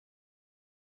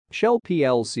Shell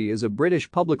plc is a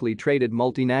British publicly traded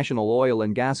multinational oil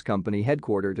and gas company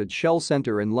headquartered at Shell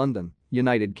Centre in London,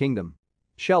 United Kingdom.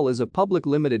 Shell is a public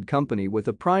limited company with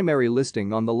a primary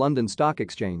listing on the London Stock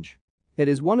Exchange. It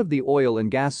is one of the oil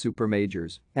and gas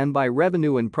supermajors and by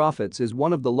revenue and profits is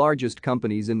one of the largest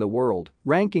companies in the world,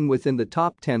 ranking within the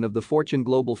top 10 of the Fortune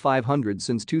Global 500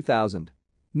 since 2000.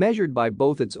 Measured by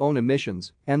both its own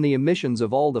emissions and the emissions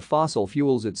of all the fossil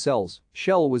fuels it sells,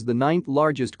 Shell was the ninth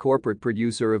largest corporate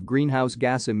producer of greenhouse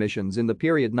gas emissions in the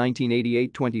period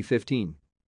 1988-2015.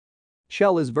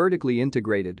 Shell is vertically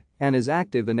integrated and is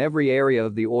active in every area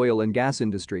of the oil and gas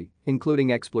industry,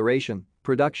 including exploration,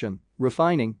 production,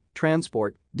 refining,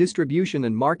 transport, distribution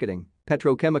and marketing,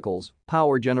 petrochemicals,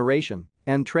 power generation,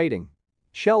 and trading.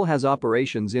 Shell has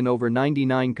operations in over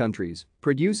 99 countries,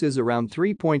 produces around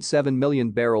 3.7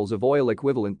 million barrels of oil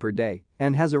equivalent per day,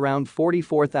 and has around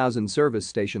 44,000 service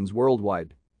stations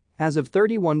worldwide. As of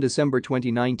 31 December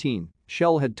 2019,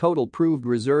 Shell had total proved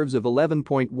reserves of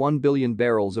 11.1 billion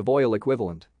barrels of oil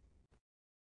equivalent.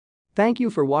 Thank you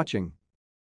for watching.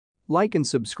 Like and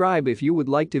subscribe if you would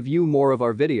like to view more of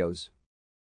our videos.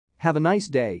 Have a nice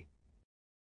day.